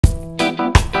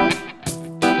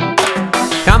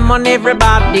Come on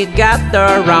everybody,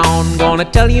 gather round. Gonna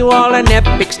tell you all an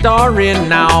epic story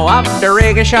now of the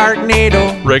Reggae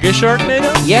Sharknado. Reggae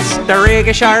Sharknado? Yes, the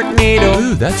Reggae Sharknado.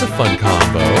 Ooh, that's a fun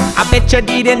combo. I bet you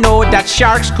didn't know that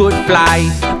sharks could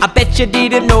fly. I bet you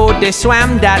didn't know they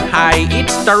swam that high.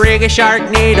 It's the Reggae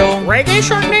Sharknado. Reggae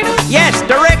Sharknado? Yes,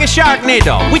 the Reggae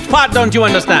Sharknado. Which part don't you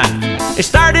understand? It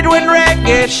started when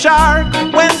Reggae Shark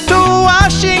went to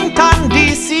Washington,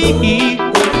 D.C.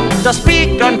 to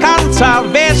speak on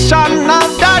conservation of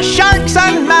the sharks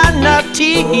and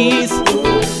manatees.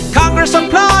 Congress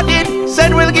applauded,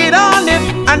 said we'll get on it,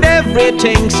 and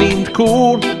everything seemed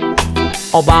cool.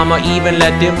 Obama even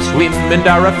let him swim in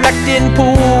the reflecting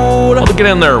pool. I'll get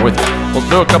in there with you. Let's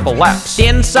do a couple laps.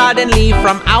 Then suddenly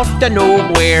from out of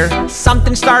nowhere,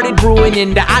 something started brewing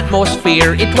in the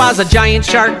atmosphere. It was a giant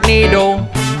Sharknado.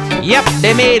 Yep,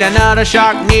 they made another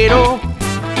Sharknado.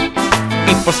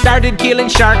 People started killing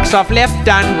sharks off left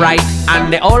and right,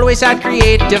 and they always had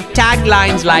creative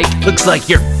taglines like, "Looks like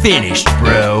you're finished,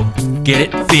 bro. Get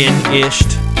it?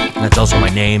 Finished." That's also my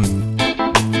name.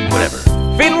 Whatever.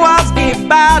 Finn was the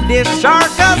baddest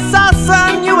shark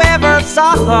assassin you ever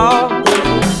saw.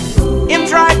 Him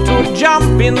tried to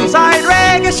jump inside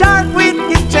Reggae Shark with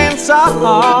his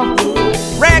chainsaw.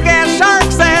 Reggae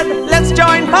Shark said, "Let's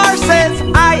join forces,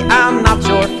 I am not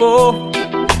your foe.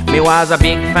 Me was a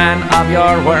big fan of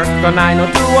your work, and I know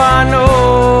you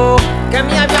know." Can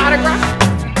we have your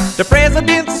autograph? The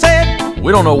president said,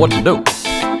 We don't know what to do.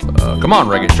 Come on,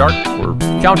 Reggae Shark. We're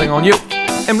counting on you.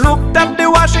 and looked at the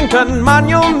Washington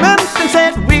Monument and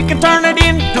said, "We can turn it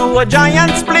into a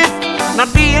giant split.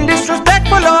 Not being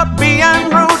disrespectful or being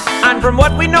rude. And from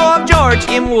what we know of George,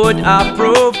 him would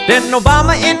approve." Then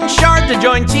Obama ensured the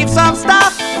Joint Chiefs of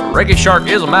Staff. Reggae Shark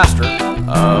is a master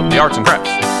of the arts and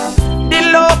crafts. The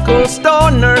local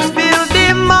stoners filled the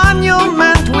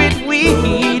monument with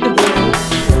weed.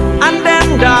 And then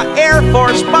the Air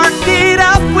Force sparked it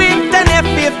up with an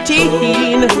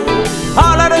F-15.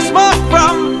 All of the smoke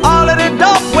from all of the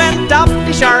dope went up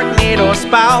the Sharknado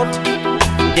spout.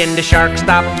 Then the shark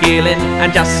stopped killing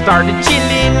and just started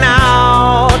chilling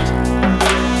out.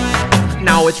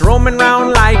 Now it's roaming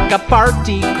around like a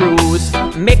party cruise,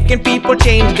 making people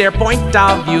change their point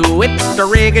of view. It's the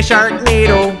Reggae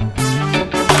Sharknado.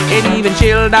 It even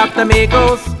chilled out the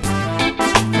Migos.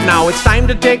 Now it's time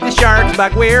to take the sharks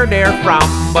back where they're from,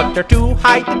 but they're too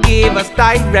high to give us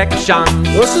directions.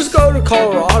 Let's just go to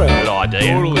Colorado. Good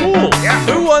idea. Cool. Yeah.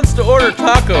 Who wants to order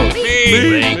tacos?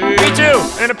 Me. Me too.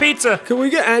 And a pizza. Can we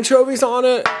get anchovies on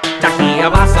it? The Key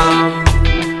of Awesome.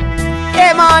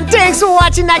 Hey man, thanks for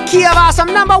watching that Key of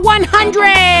Awesome number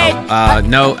 100!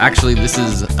 No, actually this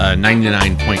is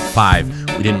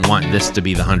 99.5. We didn't want this to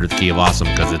be the 100th Key of Awesome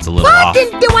because it's a little off.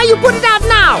 Then why you put it out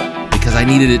now? Because I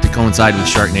needed it to coincide with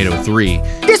Sharknado 3.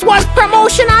 This was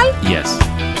promotional? Yes.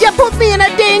 You put me in a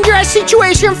dangerous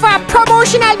situation for a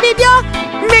promotional video?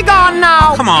 Me gone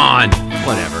now. Come on.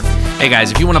 Whatever. Hey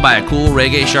guys, if you want to buy a cool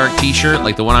Reggae Shark t-shirt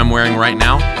like the one I'm wearing right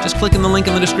now, just click in the link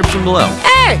in the description below.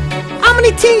 Hey, how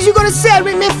many things you gonna sell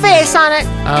with me face on it?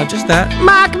 Just that.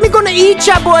 Mark, me gonna eat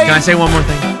ya, boy. Can I say one more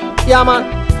thing? Yeah,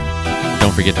 man.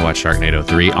 Don't forget to watch Sharknado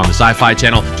 3 on the Sci-Fi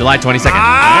Channel, July 22nd.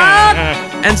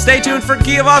 And stay tuned for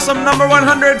Key of Awesome number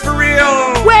 100 for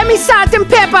real. Where me salt and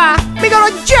pepper? Me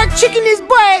gonna jerk chicken this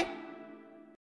boy.